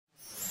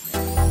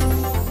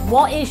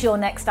What is your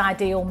next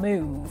ideal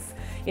move?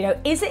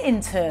 Is it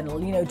internal?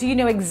 Do you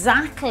know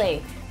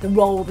exactly the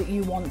role that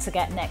you want to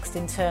get next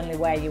internally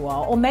where you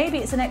are? Or maybe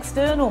it's an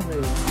external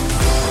move.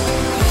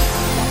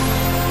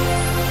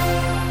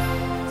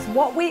 So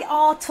what we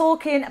are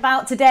talking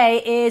about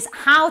today is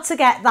how to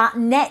get that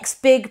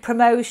next big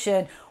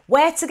promotion.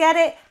 Where to get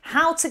it,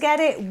 how to get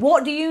it,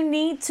 what do you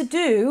need to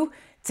do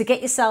to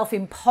get yourself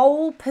in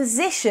pole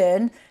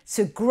position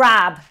to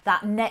grab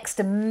that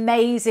next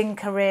amazing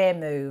career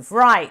move.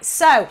 Right,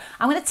 so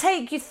I'm going to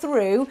take you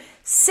through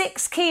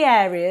 6 key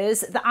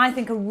areas that I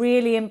think are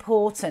really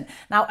important.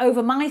 Now,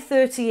 over my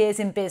 30 years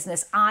in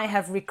business, I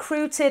have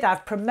recruited,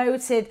 I've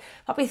promoted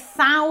probably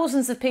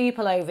thousands of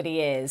people over the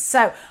years.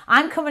 So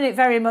I'm coming at it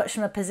very much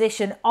from a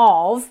position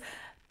of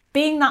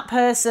being that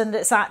person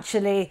that's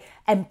actually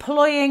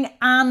employing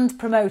and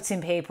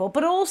promoting people,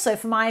 but also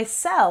for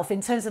myself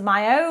in terms of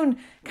my own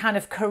kind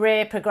of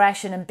career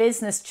progression and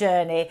business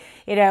journey.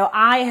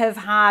 I have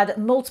had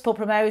multiple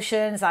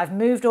promotions, I've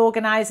moved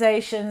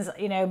organizations,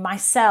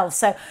 myself.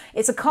 So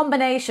it's a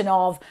combination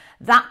of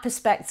that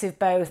perspective,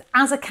 both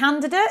as a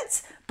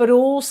candidate, but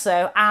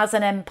also as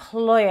an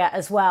employer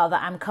as well,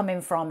 that I'm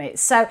coming from it.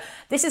 So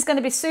this is going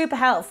to be super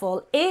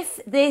helpful. If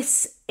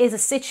this is a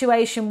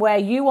situation where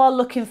you are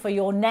looking for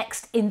your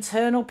next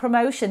internal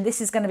promotion,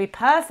 this is going to be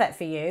perfect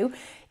for you.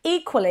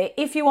 Equally,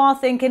 if you are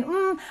thinking,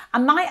 I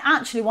might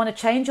actually want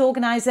to change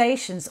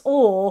organizations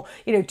or,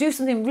 do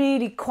something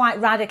really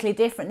quite radically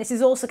different, this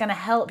is also going to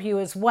help you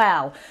as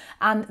well.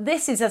 And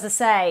this is, as I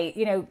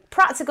say,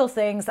 practical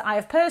things that I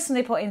have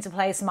personally put into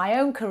place in my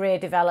own career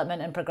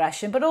development and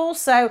progression, but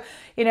also,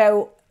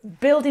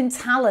 building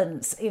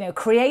talents,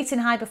 creating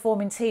high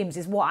performing teams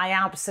is what I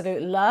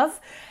absolutely love.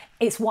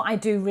 It's what I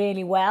do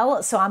really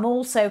well. So I'm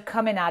also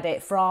coming at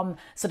it from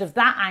sort of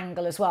that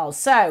angle as well.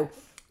 So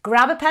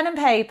grab a pen and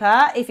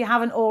paper if you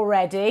haven't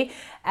already.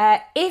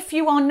 If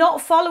you are not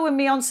following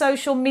me on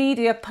social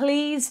media,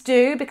 please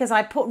do, because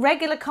I put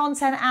regular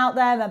content out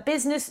there, my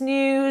business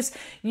news,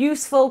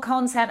 useful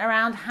content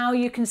around how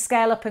you can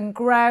scale up and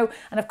grow.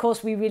 And of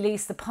course, we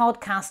release the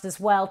podcast as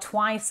well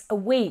twice a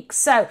week.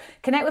 So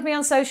connect with me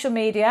on social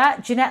media,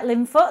 Jeanette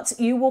Linfoot.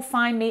 You will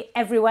find me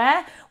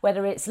everywhere,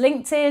 whether it's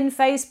LinkedIn,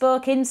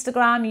 Facebook,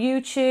 Instagram,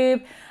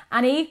 YouTube.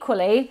 And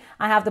equally,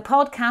 I have the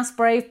podcast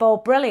Brave,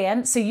 Bold,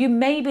 Brilliant. So you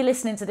may be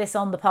listening to this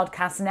on the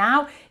podcast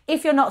now.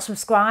 If you're not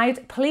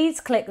subscribed,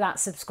 please click that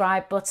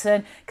subscribe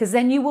button, because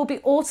then you will be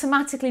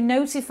automatically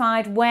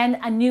notified when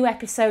a new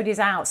episode is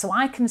out, so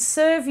I can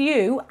serve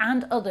you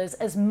and others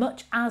as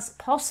much as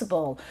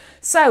possible.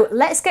 So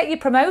let's get you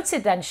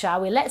promoted then,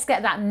 shall we? Let's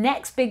get that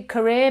next big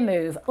career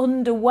move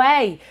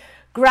underway.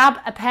 Grab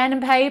a pen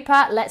and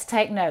paper, let's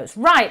take notes.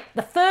 Right,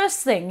 the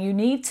first thing you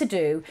need to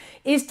do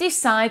is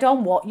decide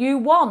on what you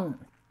want.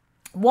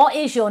 What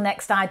is your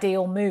next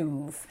ideal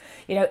move?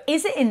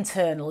 Is it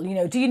internal?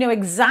 Do you know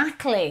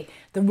exactly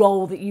the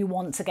role that you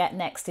want to get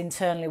next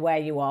internally where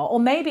you are? Or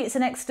maybe it's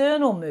an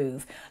external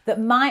move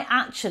that might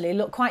actually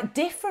look quite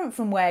different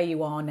from where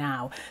you are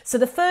now. So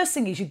the first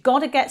thing is you've got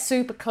to get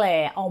super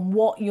clear on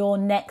what your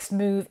next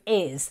move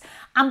is.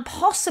 And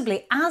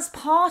possibly as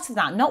part of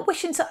that, not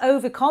wishing to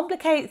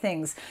overcomplicate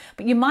things,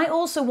 but you might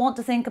also want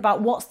to think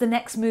about what's the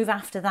next move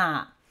after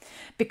that.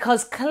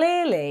 Because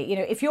clearly,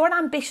 if you're an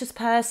ambitious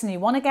person, you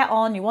want to get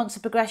on, you want to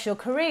progress your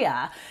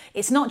career,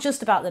 it's not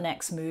just about the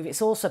next move,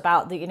 it's also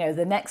about the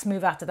next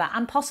move after that,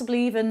 and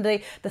possibly even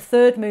the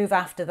third move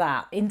after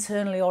that,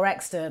 internally or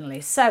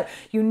externally. So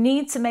you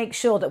need to make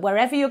sure that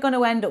wherever you're going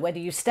to end up, whether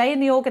you stay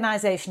in the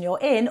organization you're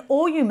in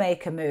or you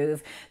make a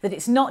move, that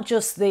it's not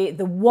just the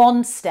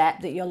one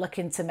step that you're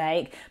looking to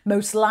make.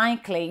 Most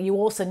likely, you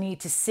also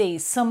need to see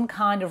some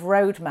kind of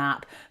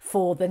roadmap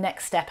for the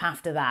next step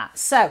after that.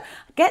 So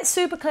get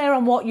super clear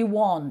on what you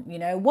want.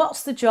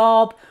 What's the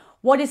job?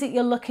 What is it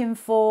you're looking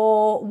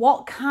for?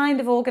 What kind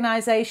of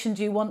organization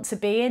do you want to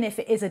be in if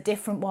it is a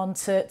different one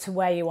to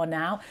where you are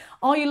now?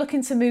 Are you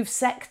looking to move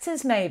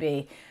sectors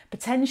maybe?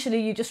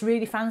 Potentially you just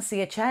really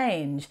fancy a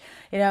change,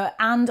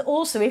 and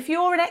also if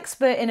you're an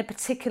expert in a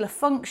particular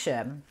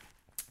function,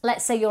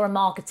 let's say you're a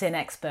marketing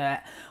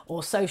expert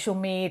or social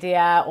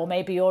media, or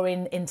maybe you're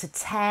into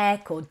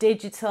tech or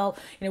digital,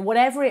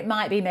 whatever it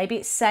might be, maybe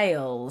it's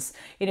sales,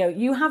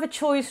 you have a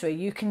choice where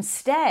you can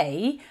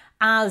stay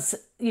as,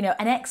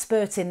 an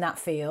expert in that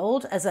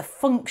field, as a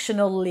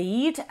functional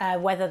lead,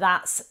 whether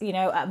that's,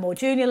 at a more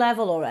junior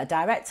level or at a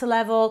director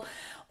level.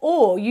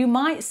 Or you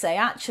might say,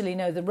 actually,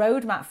 no, the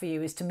roadmap for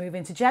you is to move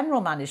into general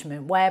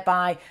management,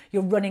 whereby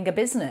you're running a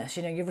business,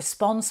 you're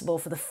responsible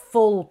for the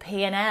full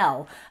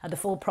P&L and the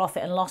full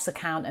profit and loss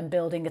account and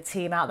building a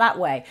team out that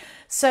way.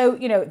 So,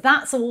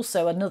 that's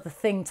also another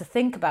thing to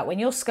think about when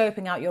you're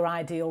scoping out your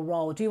ideal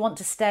role. Do you want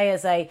to stay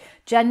as a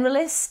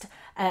generalist?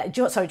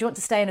 Do you want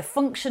to stay in a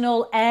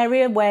functional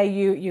area where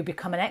you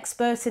become an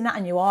expert in that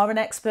and you are an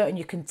expert and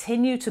you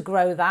continue to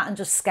grow that and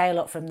just scale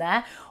up from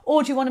there?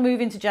 Or do you want to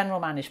move into general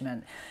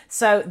management?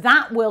 So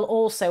that will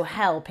also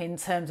help in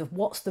terms of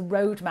what's the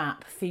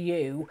roadmap for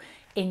you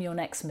in your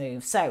next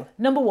move. So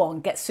number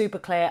one, get super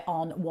clear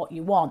on what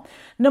you want.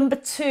 Number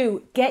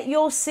two, get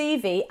your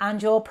CV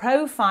and your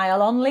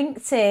profile on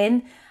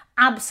LinkedIn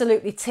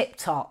absolutely tip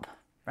top,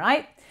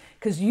 right?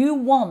 Because you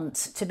want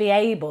to be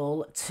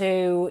able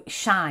to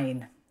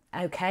shine,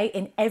 okay,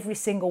 in every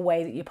single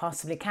way that you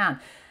possibly can.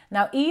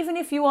 Now, even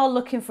if you are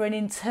looking for an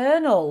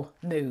internal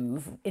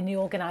move in the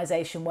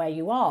organisation where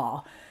you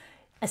are,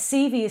 a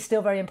CV is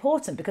still very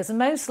important, because the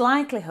most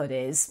likelihood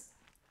is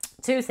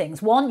two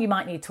things. One, you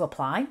might need to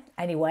apply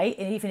anyway,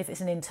 even if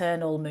it's an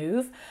internal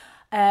move.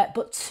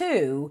 But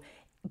two,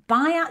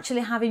 by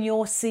actually having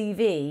your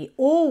CV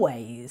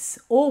always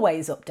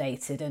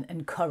updated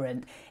and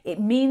current, it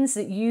means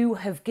that you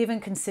have given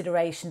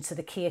consideration to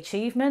the key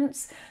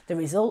achievements, the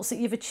results that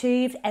you've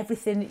achieved,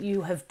 everything that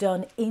you have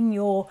done in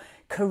your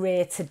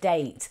career to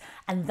date.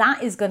 And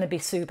that is going to be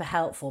super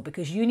helpful,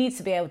 because you need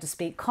to be able to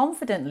speak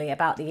confidently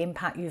about the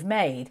impact you've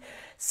made.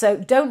 So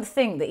don't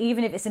think that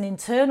even if it's an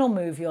internal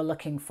move you're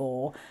looking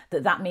for,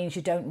 that means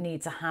you don't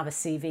need to have a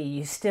CV.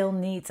 You still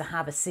need to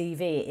have a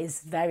CV. It is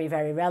very,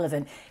 very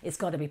relevant. It's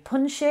got to be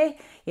punchy.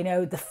 You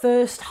know, the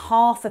first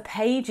half a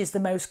page is the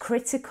most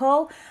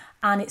critical,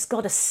 and it's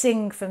got to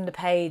sing from the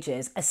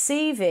pages. A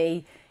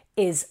CV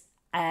is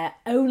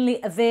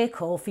only a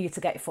vehicle for you to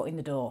get your foot in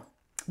the door.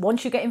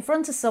 Once you get in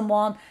front of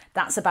someone,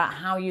 that's about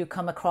how you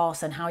come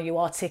across and how you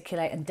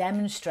articulate and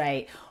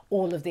demonstrate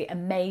all of the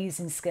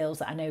amazing skills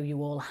that I know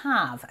you all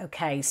have.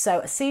 Okay, so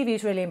a CV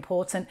is really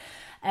important.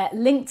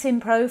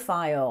 LinkedIn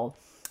profile.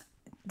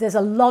 There's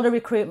a lot of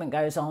recruitment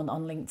goes on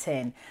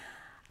LinkedIn.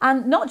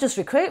 And not just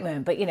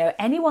recruitment, but, you know,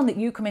 anyone that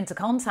you come into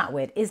contact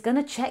with is going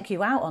to check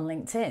you out on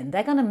LinkedIn.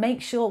 They're going to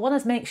make sure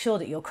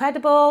that you're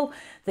credible,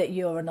 that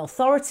you're an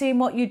authority in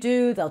what you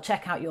do. They'll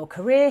check out your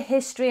career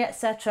history,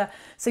 etc.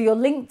 So your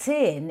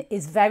LinkedIn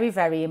is very,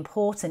 very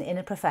important in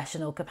a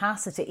professional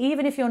capacity.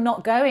 Even if you're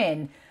not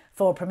going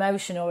for a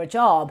promotion or a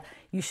job,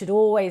 you should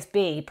always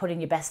be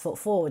putting your best foot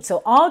forward.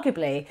 So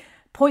arguably,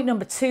 point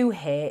number two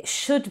here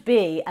should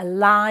be a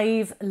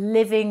live,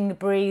 living,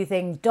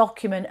 breathing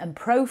document and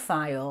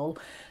profile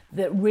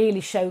that really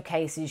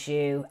showcases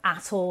you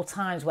at all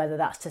times, whether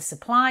that's to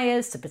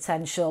suppliers, to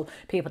potential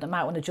people that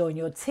might want to join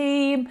your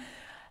team,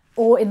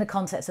 or in the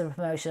context of a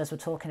promotion, as we're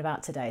talking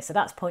about today. So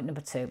that's point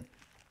number two.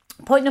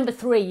 Point number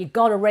three, you've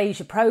got to raise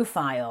your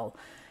profile.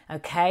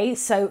 Okay,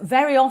 so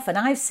very often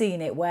I've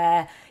seen it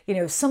where, you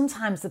know,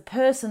 sometimes the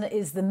person that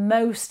is the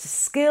most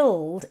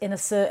skilled in a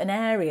certain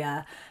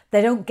area,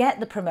 they don't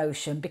get the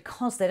promotion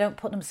because they don't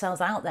put themselves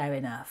out there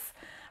enough,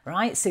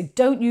 right? So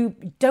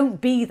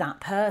don't be that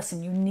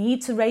person. You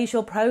need to raise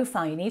your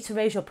profile. You need to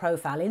raise your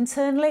profile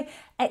internally,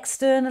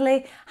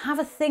 externally. Have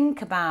a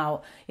think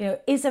about, you know,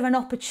 is there an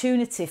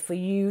opportunity for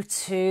you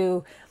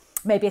to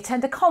maybe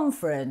attend a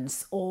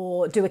conference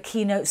or do a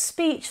keynote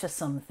speech for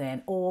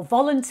something, or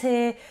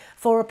volunteer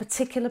for a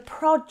particular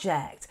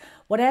project,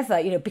 whatever,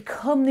 you know,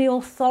 become the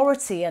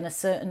authority in a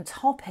certain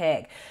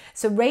topic.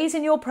 So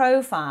raising your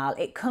profile,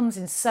 it comes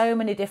in so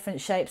many different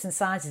shapes and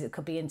sizes. It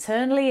could be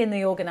internally in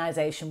the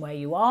organization where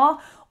you are,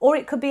 or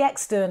it could be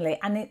externally.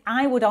 And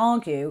I would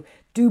argue,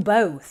 do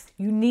both.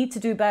 You need to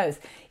do both.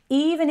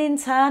 Even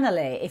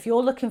internally, if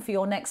you're looking for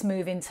your next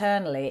move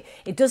internally,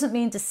 it doesn't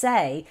mean to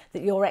say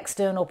that your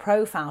external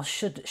profile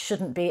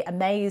shouldn't be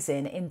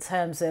amazing in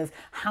terms of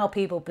how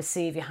people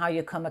perceive you, how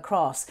you come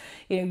across.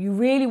 You know, you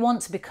really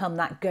want to become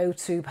that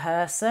go-to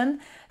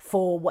person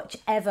for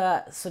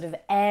whichever sort of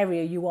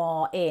area you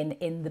are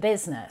in the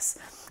business.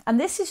 And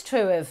this is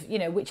true of, you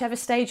know, whichever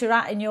stage you're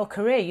at in your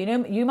career. You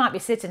know, you might be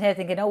sitting here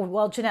thinking, oh,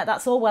 well, Jeanette,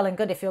 that's all well and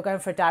good if you're going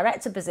for a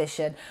director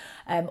position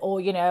or,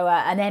 you know,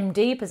 an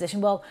MD position.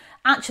 Well,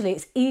 actually,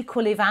 it's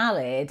equally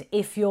valid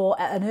if you're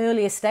at an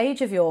earlier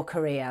stage of your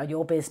career,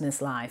 your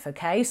business life,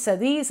 okay? So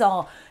these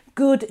are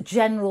good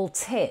general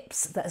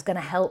tips that's going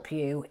to help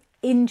you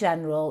in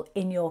general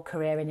in your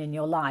career and in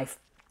your life.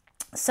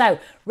 So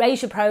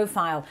raise your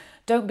profile.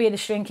 Don't be in a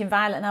shrinking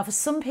violet. Now, for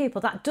some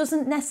people, that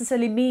doesn't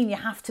necessarily mean you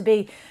have to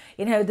be,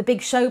 you know, the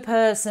big show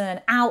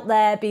person out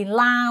there being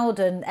loud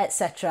and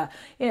etc.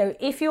 You know,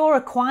 if you're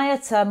a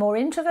quieter, more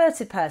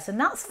introverted person,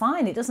 that's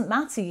fine. It doesn't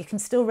matter. You can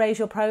still raise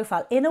your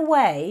profile in a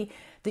way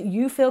that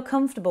you feel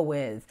comfortable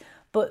with.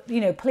 But, you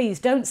know, please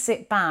don't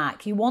sit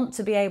back. You want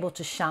to be able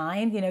to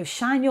shine, you know,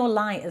 shine your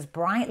light as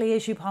brightly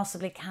as you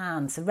possibly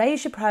can. So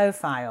raise your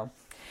profile.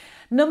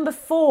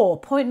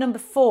 Point number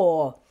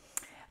four,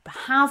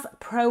 have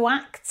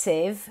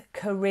proactive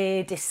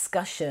career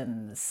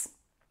discussions,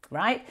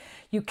 right?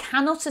 You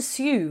cannot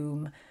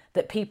assume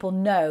that people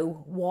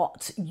know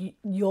what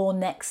your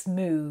next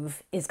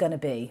move is going to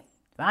be,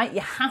 right?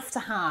 You have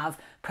to have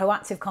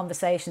proactive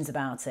conversations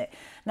about it.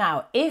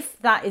 Now, if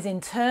that is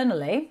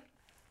internally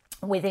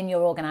within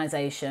your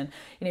organization,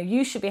 you know,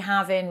 you should be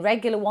having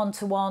regular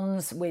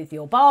one-to-ones with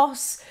your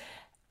boss.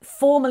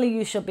 Formally,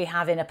 you should be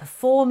having a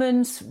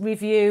performance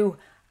review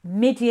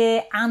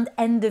mid-year and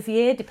end of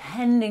year,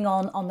 depending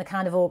on the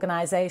kind of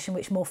organisation,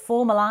 which more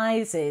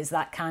formalises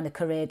that kind of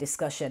career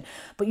discussion.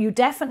 But you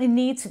definitely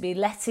need to be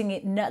letting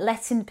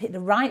the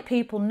right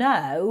people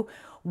know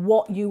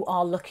what you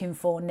are looking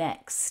for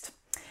next.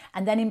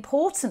 And then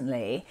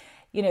importantly,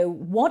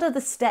 what are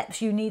the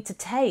steps you need to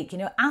take?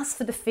 Ask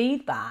for the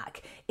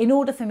feedback. In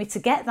order for me to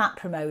get that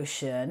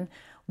promotion,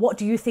 what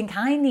do you think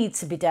I need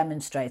to be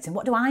demonstrating?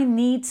 What do I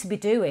need to be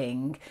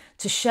doing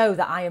to show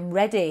that I am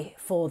ready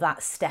for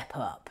that step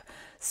up?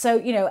 So,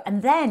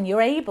 and then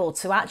you're able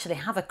to actually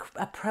have a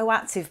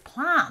proactive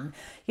plan,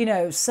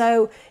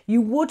 so you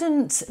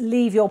wouldn't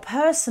leave your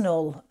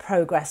personal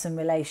progress and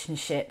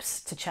relationships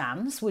to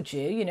chance, would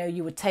you?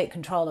 You would take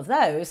control of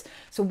those.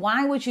 So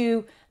why would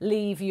you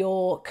leave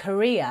your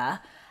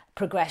career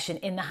progression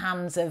in the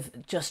hands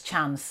of just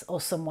chance or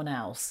someone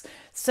else?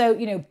 So,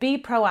 be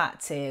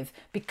proactive,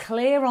 be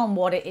clear on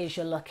what it is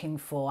you're looking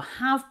for,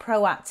 have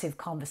proactive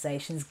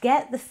conversations,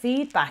 get the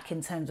feedback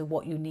in terms of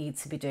what you need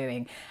to be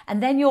doing.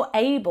 And then you're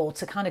able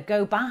to kind of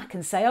go back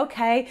and say,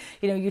 okay,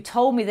 you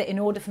told me that in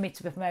order for me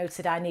to be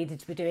promoted, I needed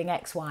to be doing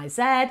X, Y,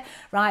 Z,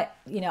 right?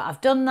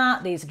 I've done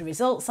that. These are the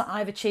results that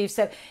I've achieved.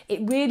 So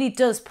it really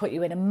does put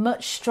you in a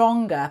much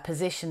stronger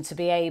position to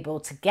be able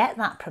to get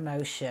that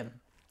promotion.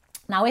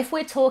 Now, if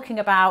we're talking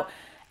about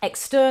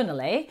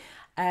externally,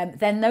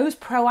 then those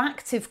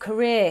proactive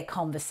career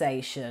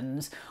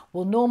conversations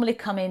will normally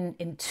come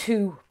in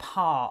two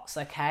parts,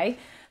 okay?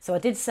 So I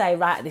did say,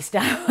 write this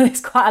down,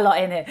 there's quite a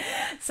lot in it.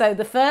 So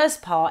the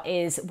first part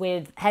is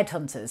with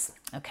headhunters,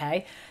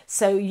 okay?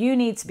 So you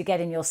need to be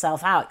getting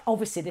yourself out.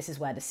 Obviously, this is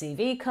where the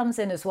CV comes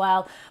in as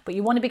well, but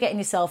you want to be getting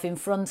yourself in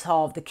front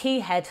of the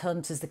key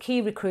headhunters, the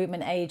key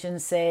recruitment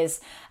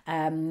agencies,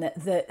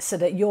 so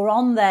that you're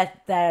on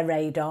their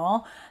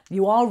radar,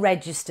 you are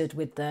registered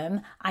with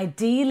them.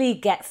 Ideally,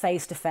 get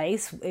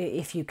face-to-face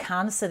if you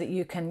can, so that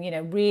you can,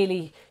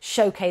 really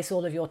showcase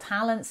all of your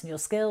talents and your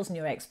skills and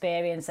your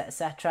experience,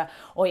 etc.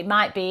 Or it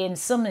might be in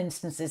some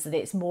instances that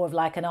it's more of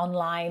like an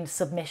online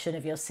submission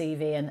of your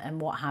CV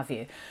and what have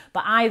you.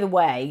 But either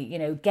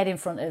way, get in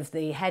front of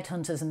the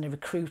headhunters and the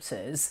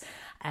recruiters.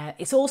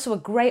 It's also a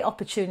great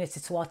opportunity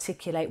to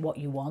articulate what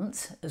you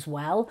want as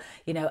well,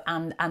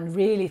 and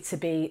really to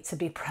be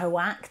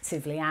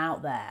proactively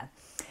out there.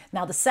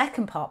 Now, the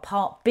second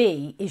part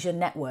B, is your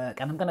network.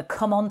 And I'm going to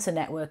come on to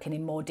networking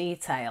in more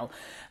detail.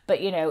 But,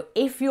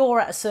 if you're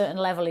at a certain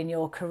level in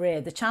your career,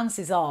 the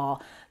chances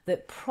are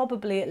that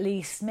probably at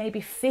least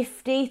maybe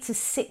 50 to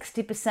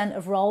 60%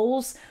 of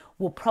roles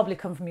will probably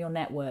come from your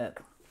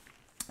network.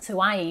 So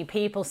i.e.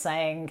 people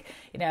saying,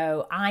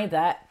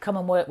 either come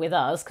and work with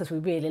us because we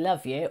really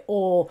love you,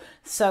 or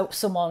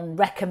someone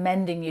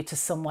recommending you to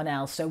someone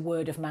else, so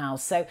word of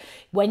mouth. So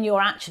when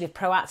you're actually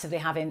proactively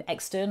having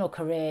external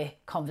career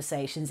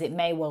conversations, it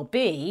may well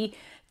be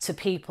to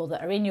people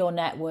that are in your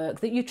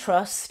network that you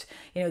trust.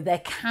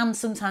 There can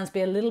sometimes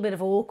be a little bit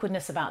of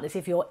awkwardness about this.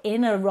 If you're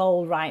in a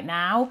role right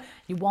now,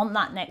 you want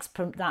that next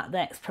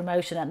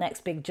promotion, that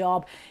next big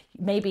job,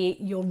 maybe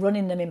you're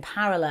running them in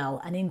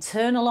parallel, an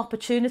internal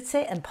opportunity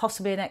and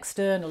possibly an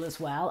external as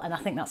well. And I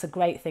think that's a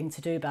great thing to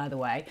do, by the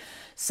way.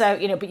 So,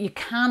 but it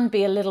can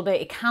be a little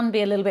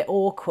bit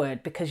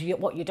awkward, because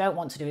what you don't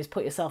want to do is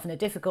put yourself in a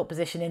difficult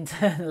position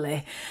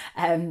internally,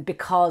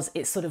 because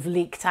it's sort of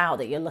leaked out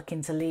that you're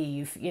looking to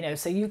leave,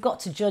 so you've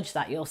got to judge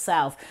that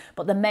yourself.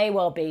 But there may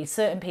well be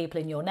certain people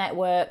in your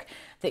network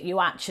that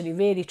you actually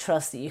really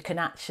trust, that you can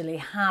actually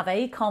have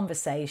a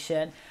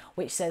conversation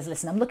which says,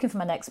 listen, I'm looking for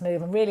my next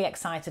move. I'm really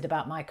excited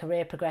about my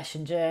career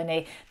progression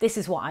journey. This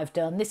is what I've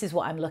done. This is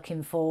what I'm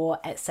looking for,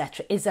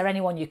 etc. Is there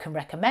anyone you can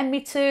recommend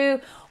me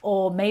to?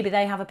 Or maybe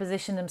they have a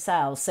position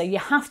themselves. So you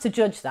have to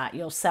judge that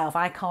yourself.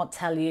 I can't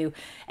tell you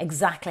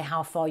exactly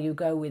how far you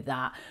go with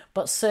that,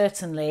 but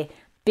certainly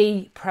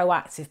be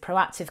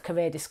proactive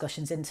career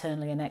discussions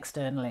internally and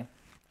externally.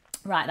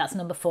 Right, that's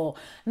number 4.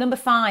 Number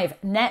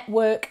 5,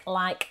 network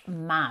like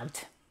mad,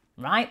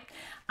 right?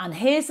 And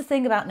here's the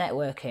thing about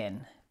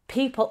networking.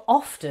 People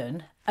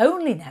often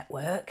only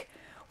network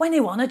when they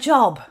want a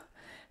job.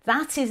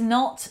 That is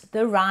not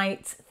the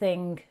right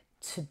thing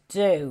to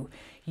do.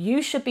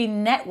 You should be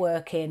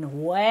networking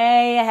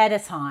way ahead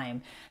of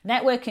time.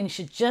 Networking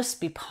should just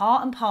be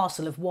part and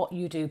parcel of what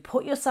you do.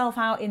 Put yourself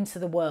out into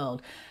the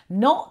world,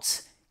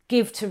 not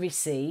give to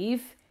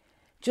receive,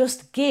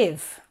 just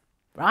give.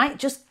 Right?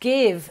 Just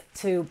give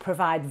to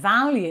provide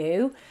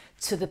value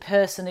to the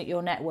person that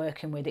you're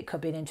networking with. It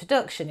could be an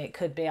introduction. It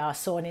could be, I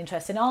saw an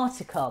interesting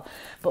article.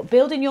 But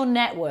building your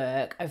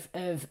network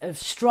of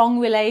strong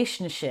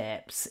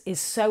relationships is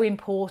so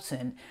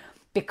important,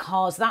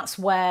 because that's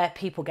where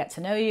people get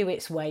to know you.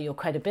 It's where your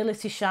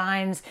credibility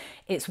shines.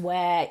 It's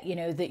where,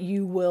 that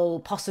you will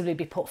possibly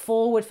be put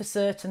forward for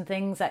certain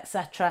things,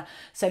 etc.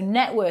 So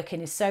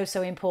networking is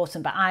so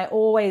important. But I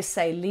always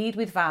say, lead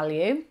with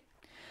value.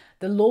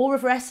 The law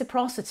of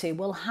reciprocity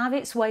will have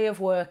its way of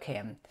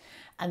working.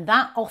 And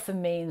that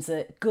often means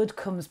that good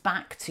comes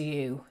back to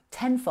you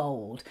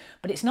tenfold,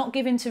 but it's not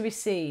given to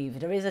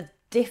receive. There is a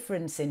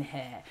difference in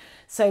here.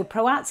 So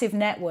proactive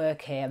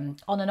networking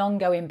on an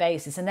ongoing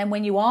basis. And then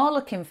when you are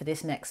looking for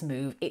this next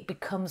move, it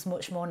becomes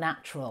much more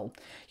natural.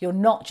 You're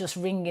not just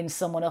ringing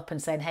someone up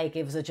and saying, hey,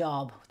 give us a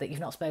job that you've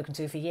not spoken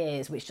to for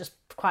years, which just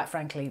quite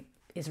frankly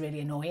is really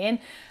annoying,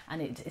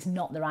 and it's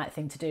not the right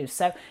thing to do.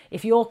 So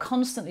if you're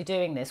constantly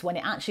doing this, when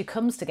it actually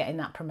comes to getting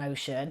that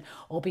promotion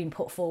or being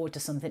put forward to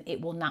something,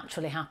 it will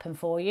naturally happen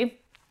for you.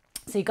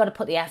 So you've got to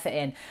put the effort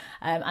in.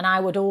 And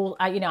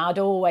I'd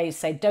always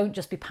say, don't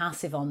just be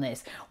passive on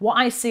this. What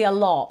I see a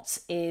lot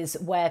is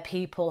where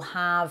people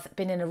have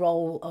been in a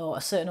role or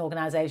a certain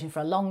organisation for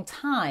a long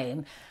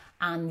time,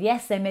 and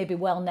yes, they may be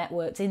well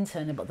networked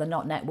internally, but they're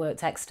not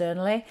networked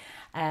externally.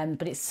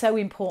 But it's so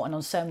important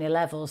on so many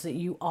levels that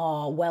you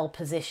are well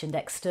positioned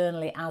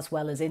externally as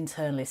well as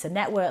internally. So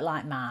network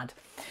like mad.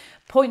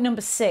 Point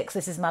number 6,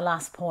 this is my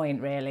last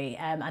point really,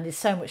 and there's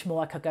so much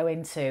more I could go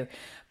into,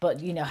 but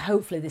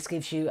hopefully this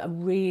gives you a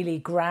really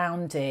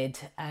grounded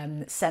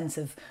sense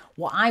of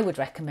what I would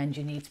recommend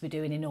you need to be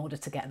doing in order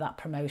to get that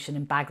promotion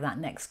and bag that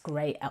next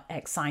great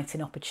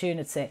exciting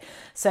opportunity.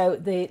 So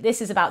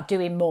this is about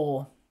doing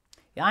more,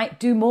 right?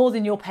 Do more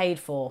than you're paid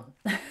for,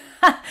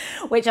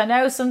 which I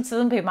know some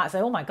people might say,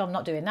 oh my God, I'm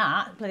not doing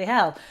that, bloody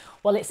hell.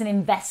 Well, it's an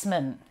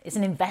investment. It's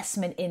an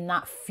investment in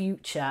that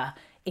future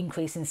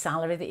increase in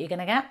salary that you're going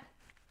to get.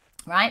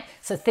 Right?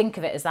 So think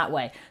of it as that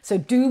way. So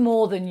do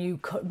more than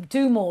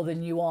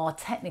you are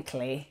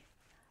technically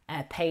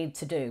paid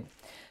to do.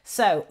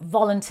 So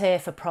volunteer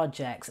for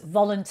projects,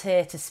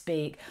 volunteer to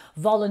speak,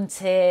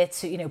 volunteer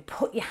to,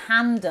 put your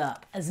hand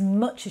up as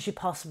much as you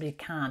possibly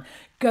can.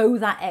 Go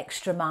that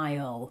extra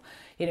mile,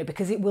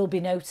 because it will be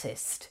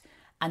noticed.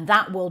 And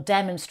that will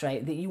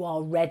demonstrate that you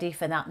are ready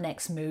for that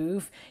next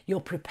move.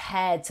 You're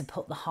prepared to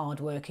put the hard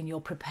work in.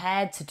 You're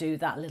prepared to do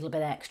that little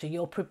bit extra.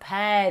 You're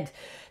prepared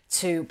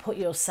to put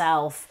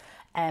yourself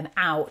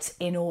out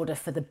in order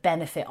for the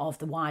benefit of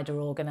the wider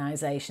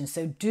organisation.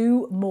 So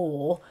do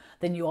more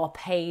than you are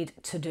paid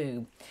to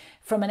do.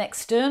 From an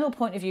external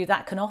point of view,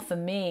 that can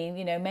often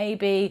mean,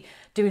 maybe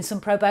doing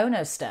some pro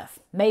bono stuff.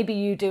 Maybe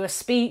you do a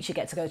speech, you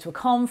get to go to a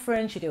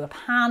conference, you do a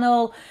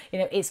panel.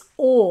 It's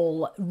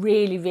all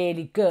really,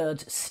 really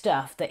good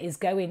stuff that is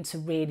going to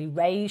really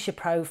raise your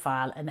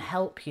profile and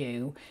help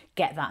you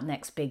get that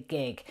next big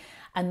gig.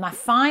 And my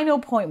final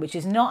point, which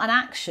is not an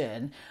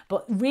action,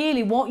 but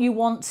really what you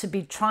want to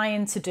be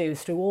trying to do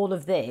through all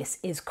of this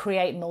is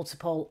create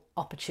multiple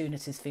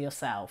opportunities for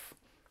yourself.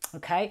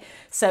 Okay,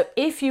 so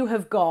if you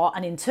have got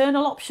an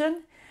internal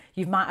option,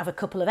 you might have a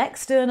couple of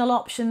external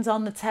options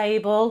on the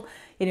table,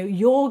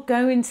 you're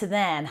going to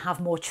then have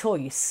more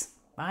choice,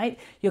 right?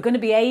 You're going to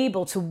be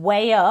able to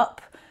weigh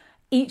up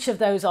each of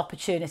those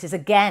opportunities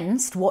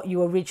against what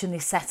you originally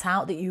set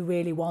out that you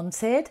really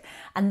wanted.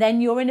 And then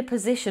you're in a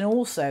position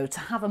also to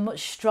have a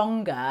much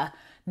stronger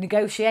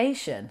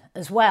negotiation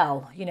as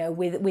well,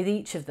 with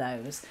each of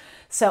those.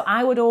 So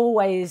I would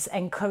always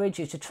encourage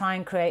you to try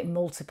and create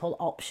multiple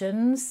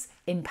options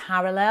in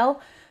parallel,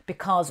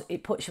 because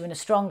it puts you in a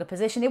stronger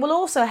position. It will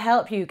also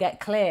help you get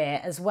clear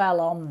as well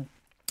on,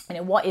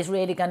 what is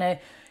really going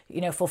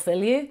to,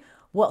 fulfill you.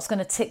 What's going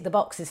to tick the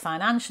boxes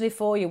financially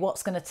for you,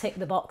 what's going to tick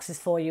the boxes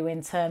for you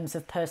in terms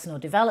of personal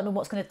development,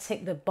 what's going to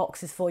tick the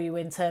boxes for you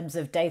in terms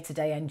of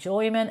day-to-day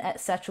enjoyment,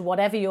 etc.,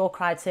 whatever your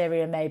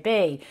criteria may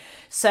be.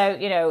 So,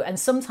 and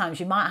sometimes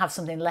you might have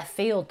something left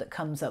field that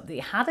comes up that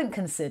you hadn't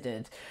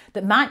considered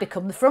that might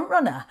become the front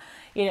runner.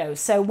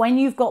 So when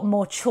you've got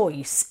more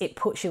choice, it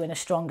puts you in a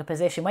stronger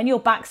position. When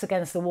your back's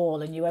against the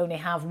wall and you only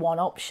have one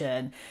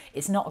option,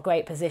 it's not a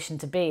great position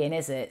to be in,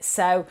 is it?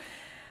 So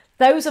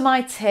those are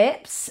my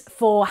tips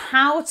for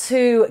how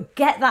to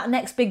get that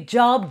next big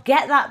job,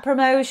 get that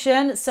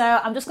promotion. So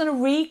I'm just going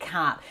to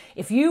recap.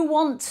 If you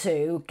want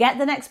to get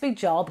the next big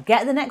job,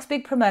 get the next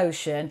big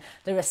promotion,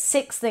 there are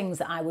 6 things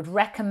that I would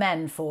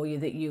recommend for you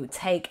that you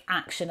take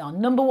action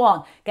on. Number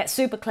 1, get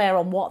super clear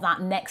on what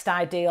that next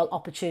ideal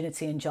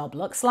opportunity and job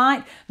looks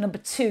like. Number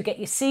 2, get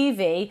your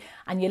CV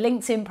and your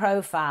LinkedIn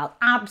profile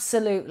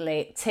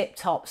absolutely tip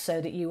top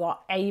so that you are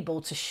able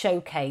to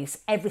showcase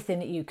everything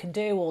that you can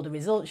do, all the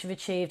results you've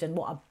achieved, and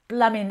what a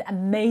blooming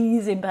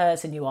amazing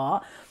person you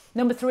are.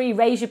 Number 3,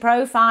 raise your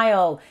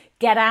profile,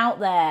 get out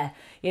there,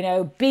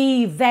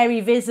 be very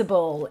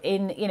visible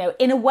in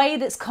a way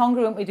that's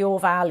congruent with your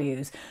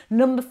values.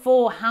 Number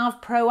 4,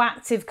 have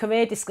proactive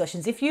career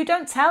discussions. If you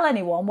don't tell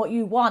anyone what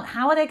you want,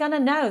 how are they going to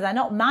know? They're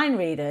not mind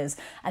readers,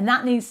 and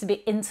that needs to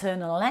be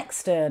internal and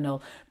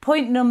external.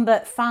 Point number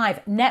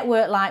 5,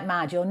 network like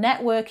mad. Your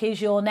network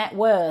is your net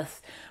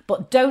worth.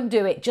 But don't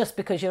do it just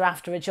because you're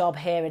after a job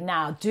here and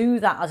now. Do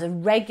that as a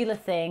regular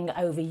thing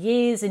over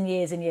years and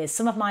years and years.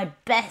 Some of my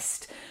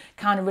best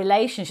kind of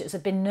relationships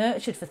have been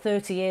nurtured for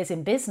 30 years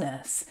in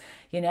business,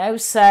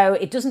 so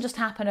it doesn't just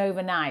happen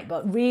overnight,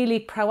 but really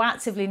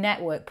proactively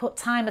network, put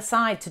time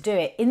aside to do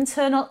it,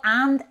 internal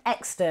and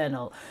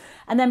external.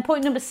 And then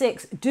point number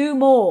 6, do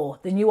more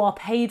than you are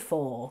paid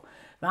for,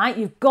 right?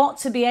 You've got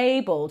to be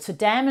able to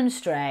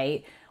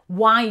demonstrate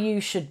why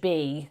you should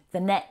be the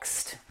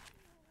next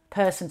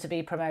person to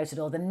be promoted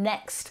or the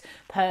next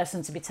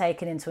person to be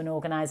taken into an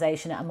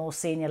organisation at a more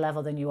senior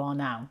level than you are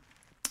now.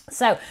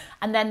 So,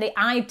 and then the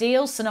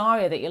ideal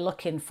scenario that you're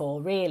looking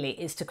for really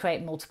is to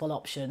create multiple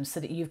options so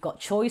that you've got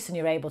choice and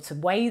you're able to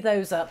weigh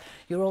those up.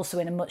 You're also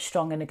in a much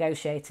stronger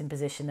negotiating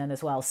position then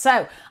as well.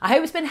 So I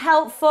hope it's been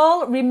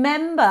helpful.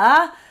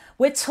 Remember,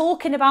 we're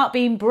talking about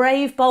being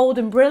brave, bold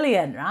and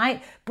brilliant,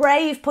 right?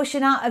 Brave,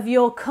 pushing out of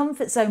your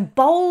comfort zone.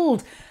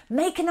 Bold,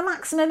 making a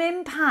maximum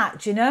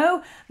impact,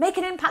 make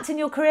an impact in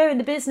your career, in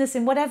the business,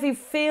 in whatever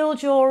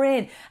field you're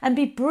in. And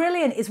be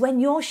brilliant is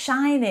when you're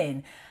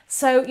shining.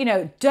 So,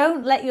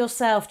 don't let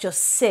yourself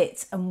just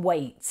sit and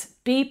wait.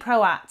 Be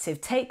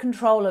proactive. Take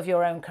control of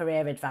your own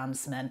career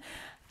advancement.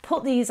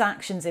 Put these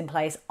actions in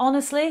place.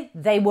 Honestly,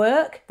 they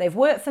work. They've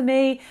worked for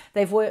me.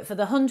 They've worked for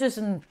the hundreds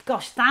and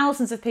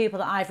thousands of people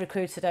that I've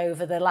recruited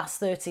over the last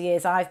 30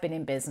 years I've been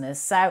in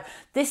business. So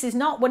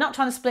we're not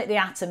trying to split the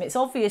atom. It's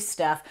obvious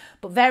stuff,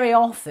 but very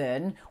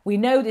often we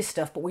know this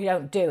stuff, but we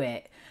don't do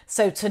it.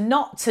 So to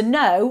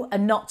know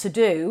and not to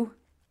do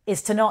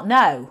is to not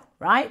know,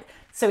 right?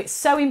 So it's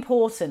so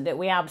important that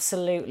we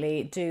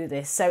absolutely do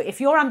this. So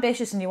if you're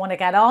ambitious and you want to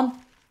get on,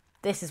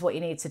 this is what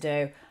you need to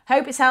do.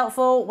 Hope it's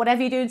helpful.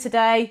 Whatever you're doing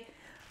today,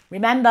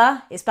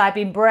 remember, it's by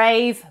being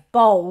brave,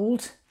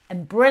 bold,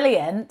 and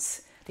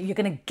brilliant that you're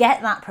going to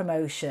get that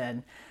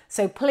promotion.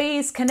 So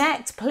please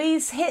connect.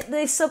 Please hit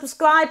the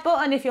subscribe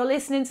button if you're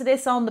listening to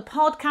this on the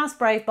podcast,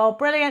 Brave, Bold,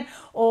 Brilliant,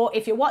 or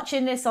if you're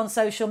watching this on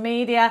social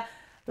media,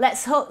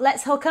 let's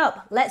hook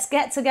up. Let's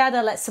get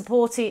together. Let's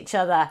support each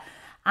other.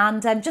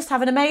 And just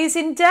have an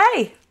amazing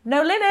day.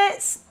 No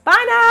limits.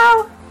 Bye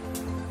now.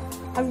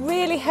 I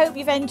really hope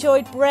you've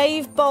enjoyed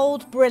Brave,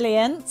 Bold,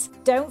 Brilliant.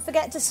 Don't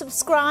forget to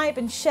subscribe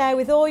and share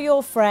with all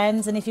your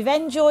friends. And if you've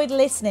enjoyed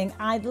listening,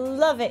 I'd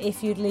love it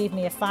if you'd leave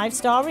me a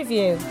 5-star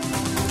review.